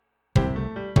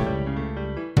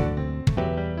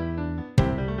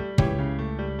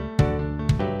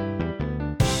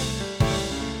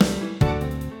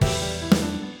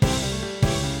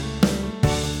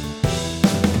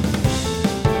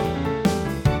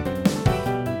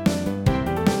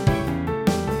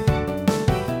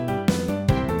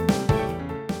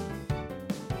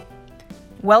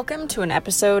Welcome to an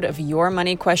episode of Your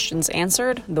Money Questions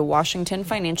Answered, the Washington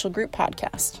Financial Group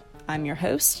podcast. I'm your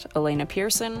host, Elena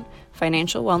Pearson,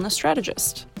 financial wellness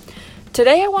strategist.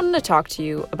 Today I wanted to talk to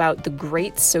you about the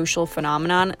great social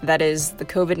phenomenon that is the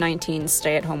COVID-19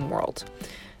 stay-at-home world.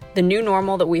 The new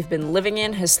normal that we've been living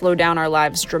in has slowed down our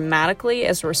lives dramatically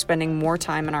as we're spending more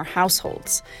time in our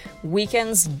households.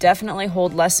 Weekends definitely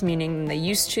hold less meaning than they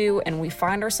used to, and we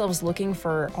find ourselves looking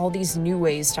for all these new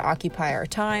ways to occupy our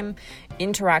time,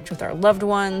 interact with our loved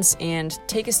ones, and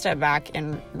take a step back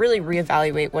and really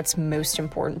reevaluate what's most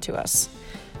important to us.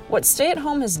 What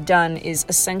stay-at-home has done is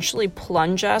essentially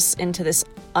plunge us into this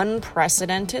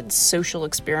unprecedented social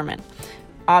experiment.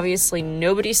 Obviously,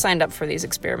 nobody signed up for these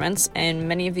experiments, and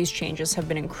many of these changes have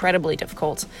been incredibly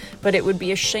difficult, but it would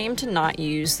be a shame to not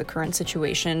use the current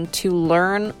situation to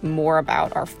learn more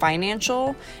about our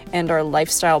financial and our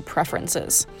lifestyle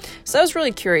preferences. So I was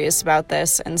really curious about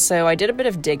this, and so I did a bit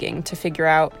of digging to figure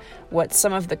out what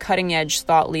some of the cutting-edge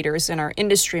thought leaders in our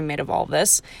industry made of all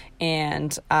this,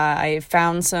 and I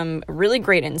found some really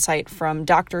great insight from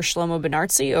Dr. Shlomo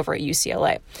Benartzi over at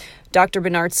UCLA. Dr.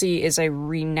 Benartzi is a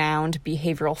renowned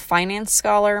behavioral finance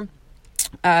scholar,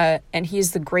 and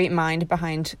he's the great mind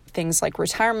behind things like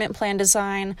retirement plan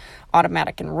design,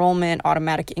 automatic enrollment,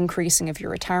 automatic increasing of your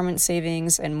retirement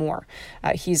savings, and more.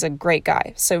 He's a great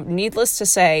guy. So needless to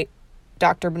say,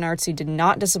 Dr. Benartzi did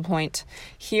not disappoint.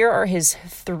 Here are his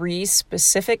 3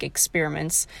 specific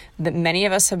experiments that many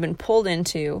of us have been pulled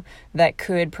into that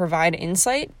could provide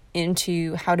insight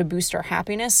into how to boost our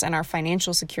happiness and our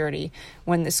financial security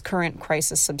when this current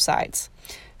crisis subsides.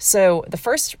 So the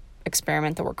first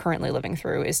experiment that we're currently living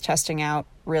through is testing out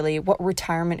really what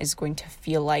retirement is going to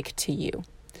feel like to you.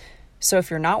 So if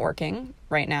you're not working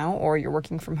right now or you're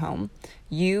working from home,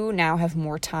 you now have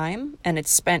more time and it's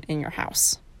spent in your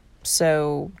house.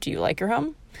 So do you like your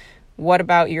home? What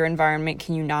about your environment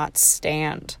can you not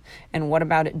stand? And what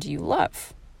about it do you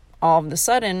love? All of a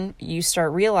sudden, you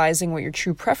start realizing what your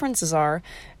true preferences are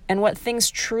and what things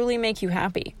truly make you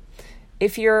happy.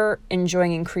 If you're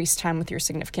enjoying increased time with your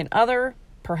significant other,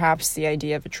 perhaps the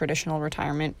idea of a traditional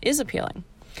retirement is appealing.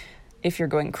 If you're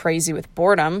going crazy with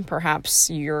boredom,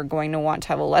 perhaps you're going to want to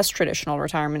have a less traditional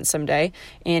retirement someday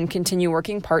and continue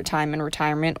working part-time in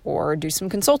retirement or do some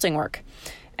consulting work.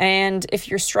 And if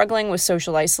you're struggling with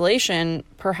social isolation,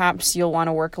 perhaps you'll want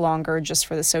to work longer just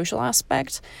for the social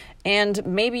aspect. And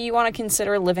maybe you want to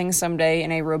consider living someday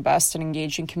in a robust and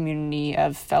engaging community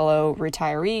of fellow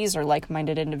retirees or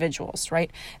like-minded individuals, right?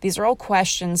 These are all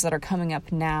questions that are coming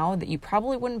up now that you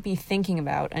probably wouldn't be thinking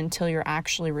about until you're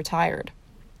actually retired.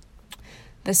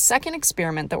 The second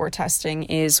experiment that we're testing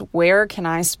is where can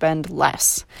I spend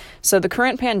less? So the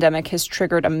current pandemic has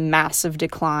triggered a massive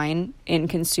decline in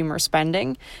consumer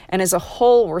spending, and as a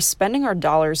whole, we're spending our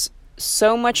dollars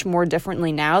so much more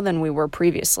differently now than we were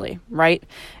previously, right?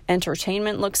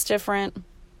 Entertainment looks different,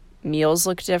 meals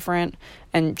look different,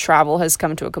 and travel has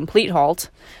come to a complete halt.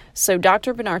 So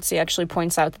Dr. Benartzi actually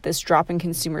points out that this drop in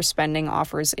consumer spending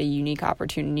offers a unique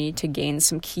opportunity to gain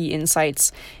some key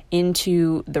insights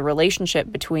into the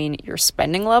relationship between your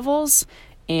spending levels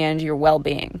and your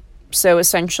well-being. So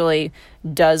essentially,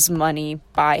 does money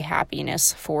buy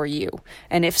happiness for you?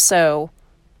 And if so,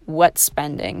 what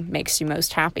spending makes you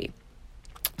most happy?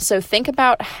 So think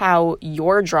about how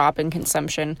your drop in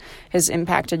consumption has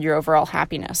impacted your overall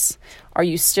happiness. Are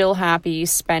you still happy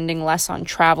spending less on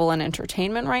travel and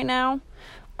entertainment right now?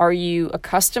 Are you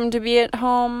accustomed to be at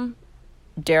home?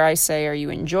 Dare I say, are you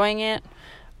enjoying it?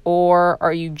 Or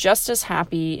are you just as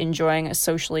happy enjoying a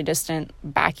socially distant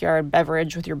backyard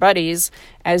beverage with your buddies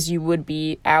as you would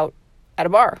be out at a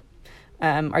bar?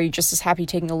 Are you just as happy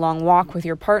taking a long walk with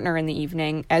your partner in the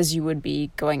evening as you would be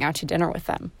going out to dinner with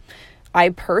them? I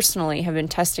personally have been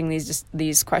testing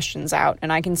these questions out,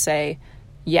 and I can say,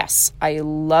 yes, I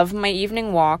love my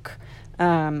evening walk.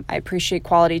 I appreciate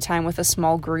quality time with a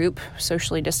small group,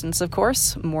 socially distanced, of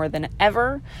course, more than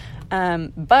ever.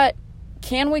 But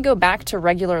can we go back to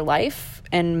regular life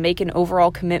and make an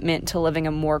overall commitment to living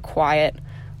a more quiet,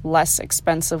 less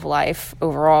expensive life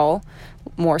overall,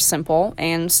 more simple,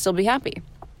 and still be happy?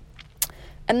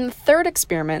 And the third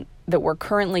experiment that we're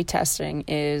currently testing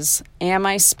is, am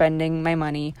I spending my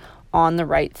money on the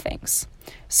right things?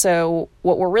 So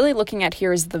what we're really looking at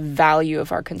here is the value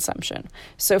of our consumption.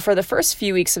 So for the first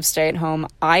few weeks of stay at home,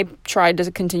 I tried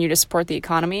to continue to support the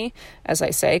economy, as I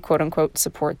say, quote unquote,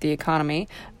 support the economy,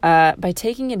 by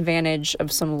taking advantage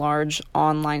of some large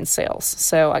online sales.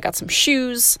 So I got some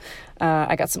shoes,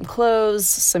 I got some clothes,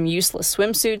 some useless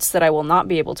swimsuits that I will not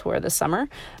be able to wear this summer.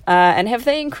 And have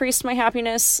they increased my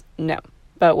happiness? No.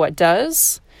 But what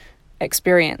does?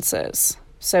 Experiences.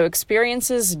 So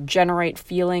experiences generate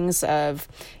feelings of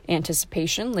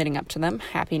anticipation leading up to them,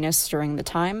 happiness during the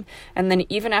time, and then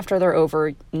even after they're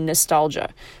over, nostalgia.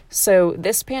 So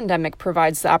this pandemic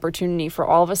provides the opportunity for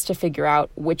all of us to figure out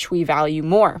which we value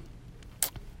more.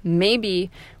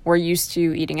 Maybe we're used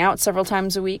to eating out several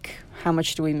times a week. How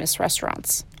much do we miss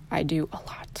restaurants? I do a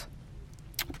lot.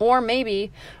 Or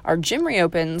maybe our gym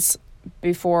reopens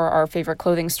before our favorite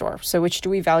clothing store. So which do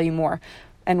we value more?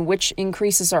 And which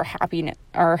increases our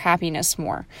happiness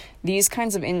more? These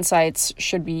kinds of insights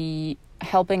should be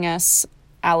helping us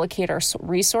allocate our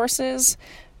resources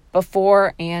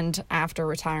before and after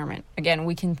retirement. Again,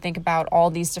 we can think about all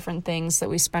these different things that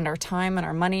we spend our time and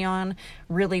our money on,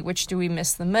 really which do we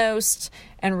miss the most,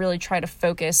 and really try to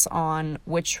focus on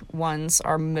which ones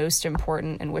are most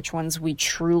important and which ones we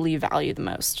truly value the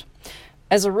most.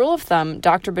 As a rule of thumb,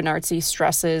 Dr. Benartzi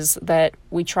stresses that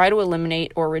we try to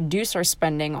eliminate or reduce our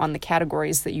spending on the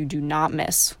categories that you do not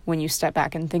miss when you step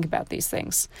back and think about these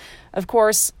things. Of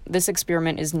course, this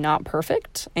experiment is not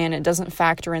perfect, and it doesn't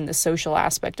factor in the social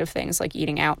aspect of things like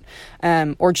eating out,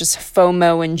 or just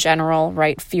FOMO in general,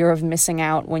 right? Fear of missing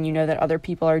out when you know that other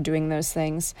people are doing those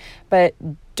things. But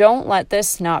don't let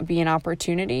this not be an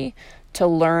opportunity to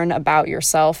learn about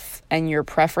yourself and your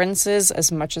preferences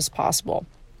as much as possible.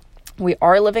 We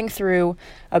are living through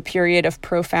a period of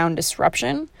profound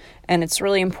disruption, and it's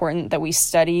really important that we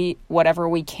study whatever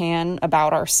we can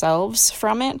about ourselves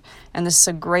from it. And this is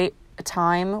a great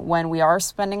time when we are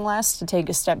spending less to take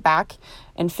a step back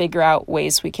and figure out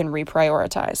ways we can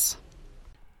reprioritize.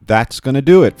 That's going to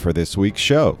do it for this week's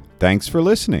show. Thanks for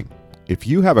listening. If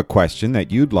you have a question that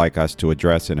you'd like us to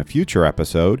address in a future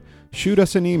episode, shoot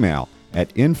us an email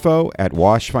at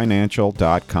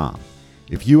info@washfinancial.com.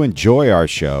 If you enjoy our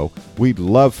show, we'd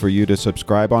love for you to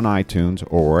subscribe on iTunes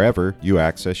or wherever you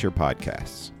access your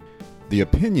podcasts. The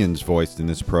opinions voiced in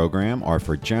this program are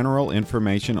for general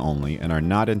information only and are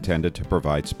not intended to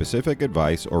provide specific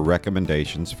advice or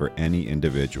recommendations for any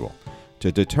individual.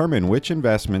 To determine which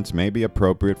investments may be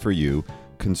appropriate for you,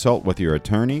 consult with your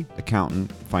attorney,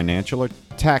 accountant, financial or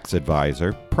tax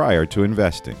advisor prior to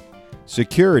investing.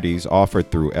 Securities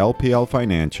offered through LPL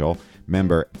Financial,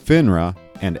 member FINRA,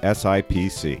 and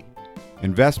SIPC.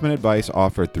 Investment advice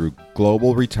offered through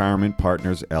Global Retirement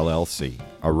Partners, LLC,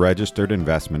 a registered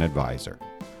investment advisor.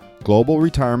 Global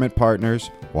Retirement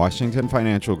Partners, Washington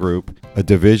Financial Group, a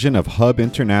division of Hub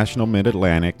International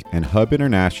Mid-Atlantic, and Hub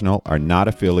International are not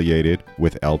affiliated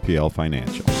with LPL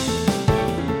Financial.